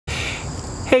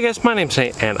Hey guys, my name's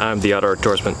Nate and I'm the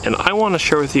Outdoorsman, and I want to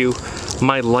share with you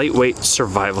my lightweight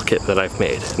survival kit that I've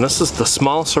made. And this is the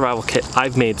smallest survival kit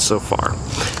I've made so far.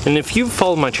 And if you've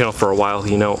followed my channel for a while,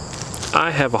 you know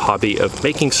I have a hobby of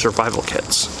making survival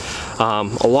kits.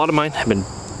 A lot of mine have been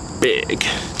big.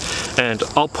 And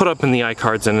I'll put up in the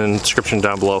iCards and in the description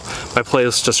down below my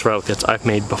playlist of survival kits I've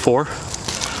made before.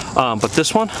 But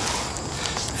this one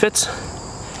fits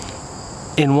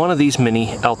in one of these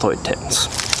mini Altoid tins.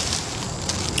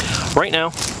 Right now,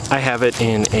 I have it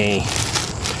in a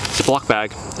Ziploc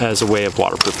bag as a way of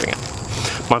waterproofing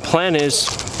it. My plan is,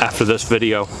 after this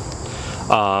video,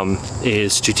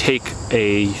 is to take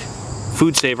a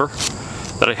food saver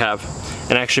that I have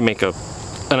and actually make an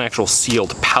actual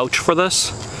sealed pouch for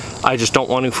this. I just don't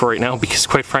want to for right now because,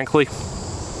 quite frankly,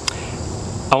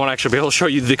 I want to actually be able to show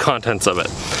you the contents of it.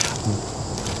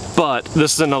 But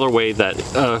this is another way that,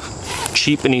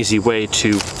 cheap and easy way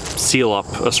to seal up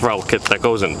a survival kit that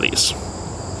goes into these.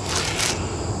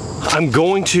 I'm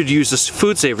going to use this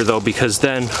food saver though, because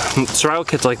then survival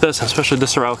kits like this, especially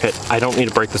this survival kit, I don't need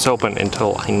to break this open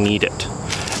until I need it.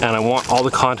 And I want all the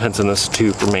contents in this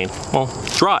to remain, well,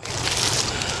 dry.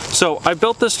 So I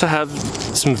built this to have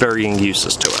some varying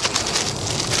uses to it.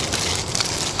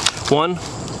 One,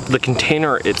 the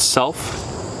container itself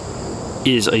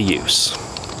is a use.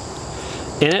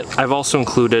 In it, I've also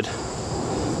included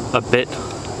a bit,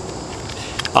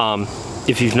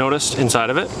 if you've noticed inside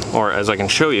of it, or as I can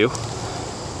show you,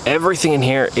 everything in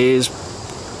here is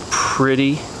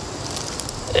pretty,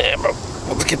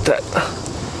 look at that.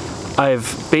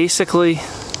 I've basically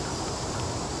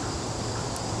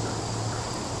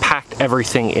packed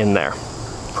everything in there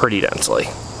pretty densely.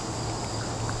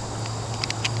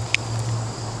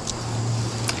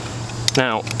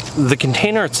 Now, the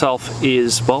container itself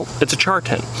is, well, it's a char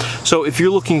tin. So if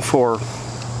you're looking for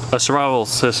a survival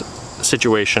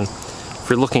situation, if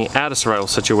you're looking at a survival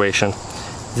situation,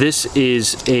 this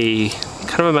is a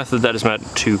kind of a method that is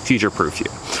meant to future-proof you.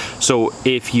 So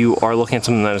if you are looking at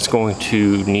something that is going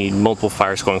to need multiple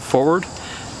fires going forward,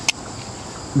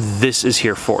 this is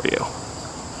here for you.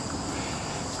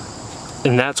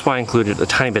 And that's why I included a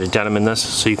tiny bit of denim in this,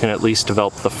 so you can at least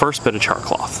develop the first bit of char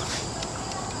cloth.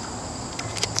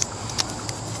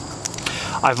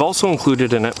 I've also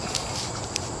included in it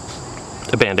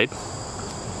a bandaid,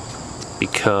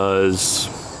 because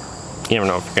you never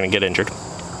know if you're going to get injured.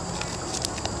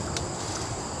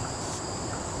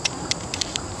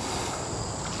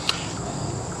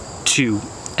 To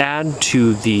add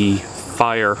to the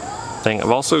fire thing,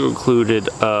 I've also included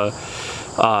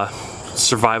Ultimate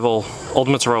Survival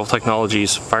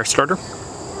Technologies fire starter.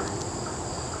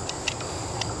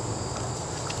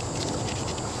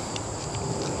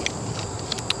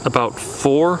 About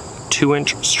 4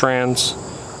 2-inch strands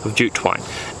of jute twine.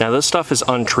 Now this stuff is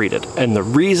untreated, and the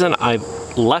reason I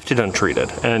left it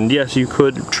untreated, and yes, you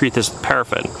could treat this with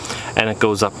paraffin and it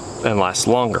goes up and lasts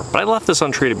longer, but I left this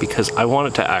untreated because I want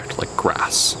it to act like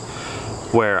grass,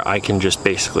 where I can just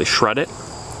basically shred it,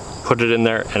 put it in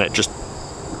there, and it just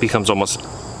becomes almost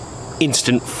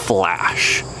instant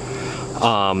flash.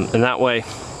 And that way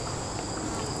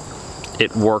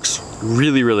it works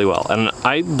really, really well. And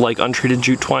I like untreated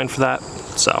jute twine for that,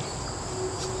 so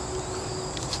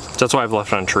that's why I've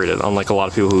left it untreated, unlike a lot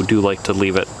of people who do like to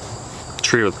leave it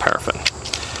treated with paraffin.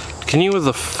 To continue with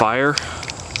the fire,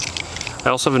 I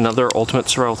also have another Ultimate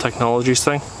Survival Technologies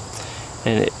thing,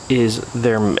 and it is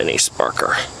their mini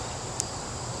sparker.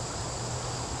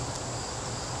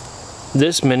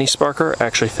 This mini sparker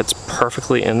actually fits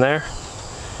perfectly in there,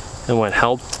 and when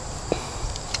held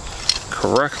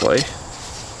correctly,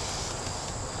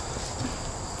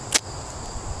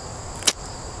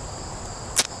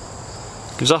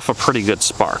 gives off a pretty good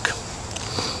spark.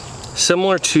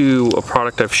 Similar to a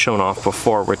product I've shown off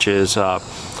before, which is the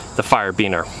Fire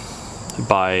Beaner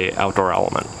by Outdoor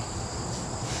Element.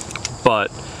 But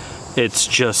it's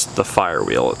just the fire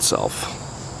wheel itself.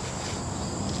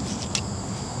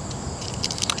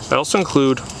 I also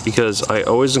include, because I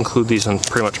always include these in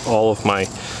pretty much all of my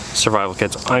survival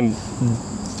kits,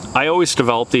 I always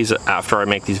develop these after I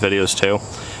make these videos too,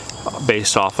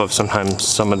 based off of sometimes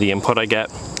some of the input I get.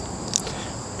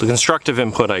 The constructive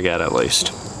input I get, at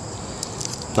least.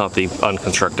 Not the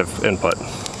unconstructive input.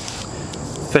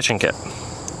 Fishing kit.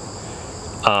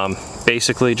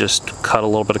 Basically just cut a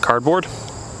little bit of cardboard,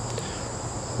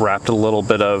 wrapped a little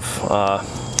bit of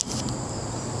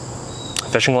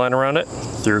fishing line around it,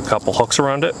 threw a couple hooks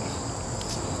around it.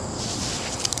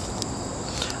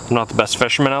 I'm not the best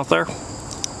fisherman out there,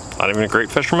 not even a great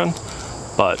fisherman,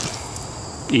 but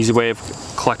easy way of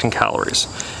collecting calories.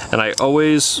 And I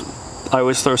always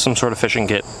throw some sort of fishing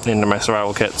kit into my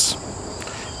survival kits,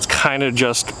 kind of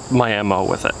just my MO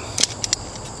with it.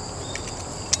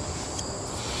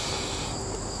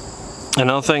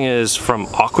 Another thing is from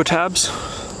Aquatabs,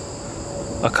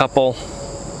 a couple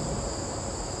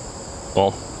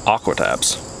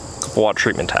water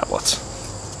treatment tablets.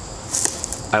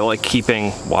 I like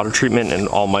keeping water treatment in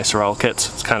all my survival kits.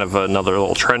 It's kind of another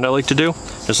little trend I like to do.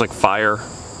 Just like fire,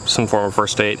 some form of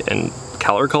first aid, and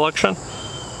calorie collection.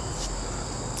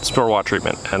 Store water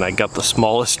treatment, and I got the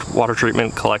smallest water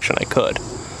treatment collection I could.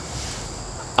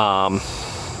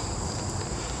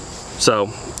 So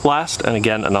last, and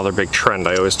again another big trend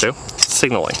I always do,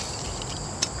 signaling.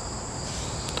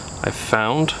 I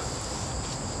found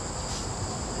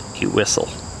a whistle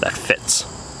that fits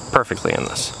perfectly in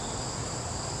this.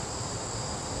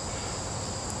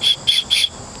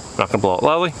 I'm not gonna blow it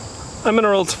loudly. I'm in a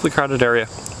relatively crowded area.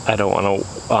 I don't want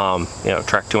to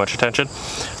attract too much attention.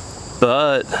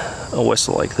 But a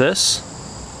whistle like this,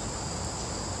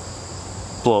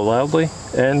 blow loudly,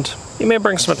 and you may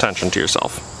bring some attention to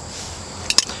yourself.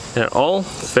 And it all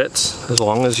fits as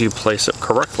long as you place it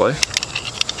correctly.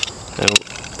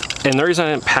 And the reason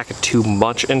I didn't pack it too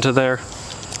much into there,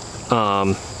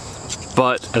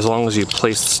 but as long as you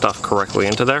place the stuff correctly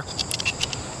into there,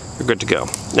 you're good to go.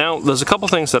 Now, there's a couple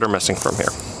things that are missing from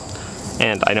here.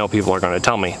 And I know people are going to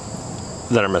tell me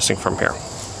that are missing from here.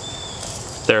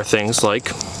 There are things like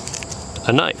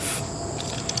a knife.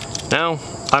 Now,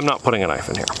 I'm not putting a knife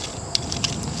in here.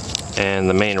 And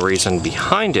the main reason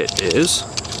behind it is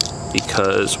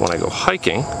because when I go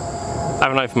hiking, I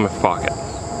have a knife in my pocket.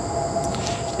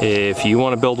 If you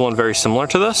want to build one very similar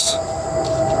to this,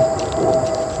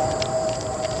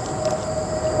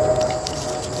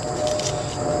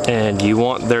 and you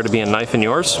want there to be a knife in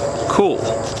yours, cool.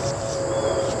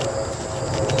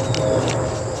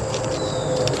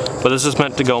 But this is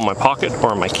meant to go in my pocket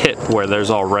or in my kit where there's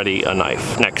already a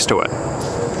knife next to it.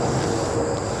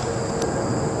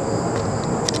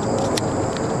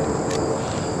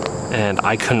 And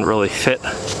I couldn't really fit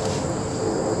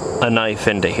a knife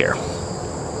into here.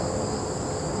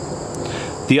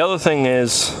 The other thing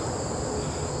is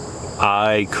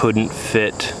I couldn't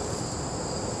fit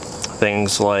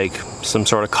things like some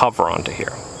sort of cover onto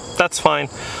here. That's fine.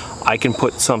 I can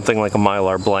put something like a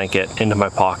Mylar blanket into my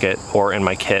pocket or in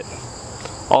my kit.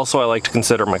 Also, I like to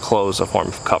consider my clothes a form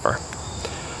of cover.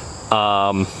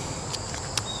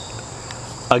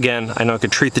 Again, I know I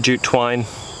could treat the jute twine,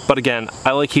 but again,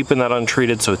 I like keeping that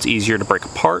untreated so it's easier to break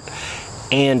apart.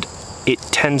 And it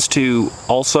tends to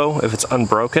also, if it's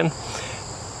unbroken,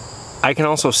 I can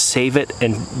also save it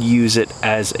and use it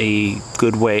as a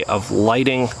good way of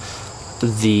lighting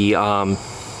the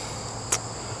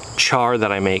char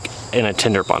that I make in a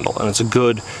tinder bundle, and it's a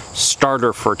good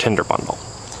starter for a tinder bundle.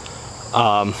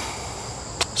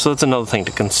 So that's another thing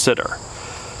to consider.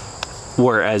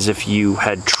 Whereas if you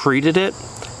had treated it,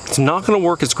 it's not going to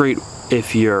work as great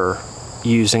if you're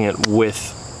using it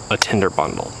with a tinder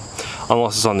bundle,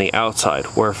 unless it's on the outside,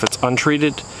 where if it's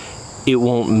untreated, it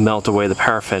won't melt away the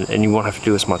paraffin and you won't have to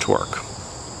do as much work.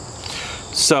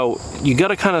 So you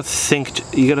gotta kind of think,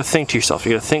 you gotta think to yourself,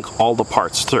 you gotta think all the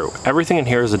parts through. Everything in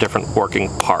here is a different working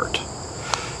part.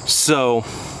 So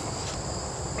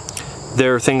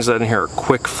there are things that in here are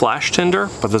quick flash tinder,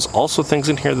 but there's also things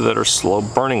in here that are slow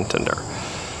burning tinder.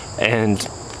 And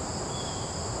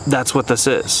that's what this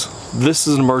is. This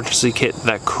is an emergency kit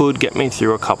that could get me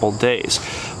through a couple days,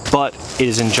 but it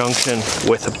is in junction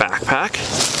with a backpack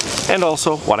and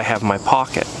also what I have in my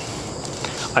pocket.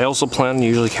 I also plan on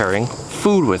usually carrying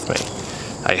food with me.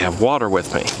 I have water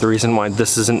with me. The reason why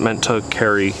this isn't meant to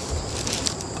carry,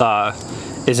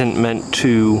 isn't meant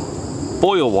to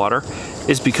boil water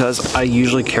is because I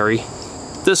usually carry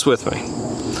this with me.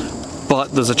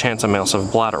 But there's a chance I may also have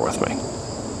a bladder with me.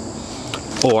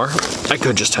 Or I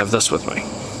could just have this with me.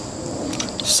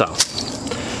 So,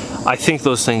 I think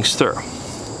those things through.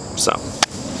 So,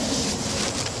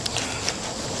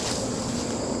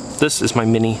 this is my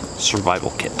mini survival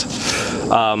kit.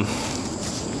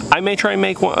 I may try and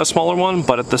make a smaller one,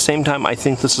 but at the same time, I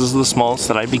think this is the smallest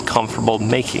that I'd be comfortable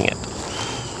making it.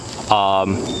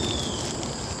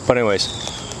 But anyways,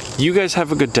 you guys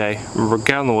have a good day. Remember,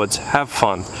 get out in the woods, have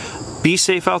fun. Be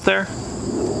safe out there.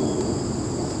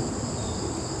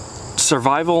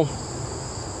 Survival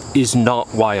is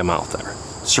not why I'm out there.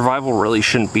 Survival really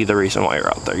shouldn't be the reason why you're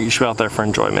out there. You should be out there for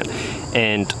enjoyment.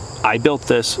 And I built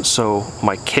this so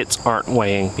my kits aren't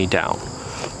weighing me down.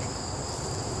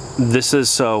 This is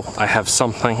so I have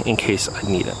something in case I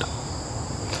need it.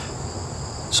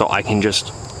 So I can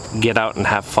just get out and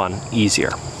have fun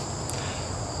easier.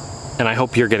 And I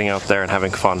hope you're getting out there and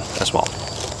having fun as well.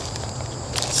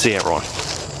 See you, everyone.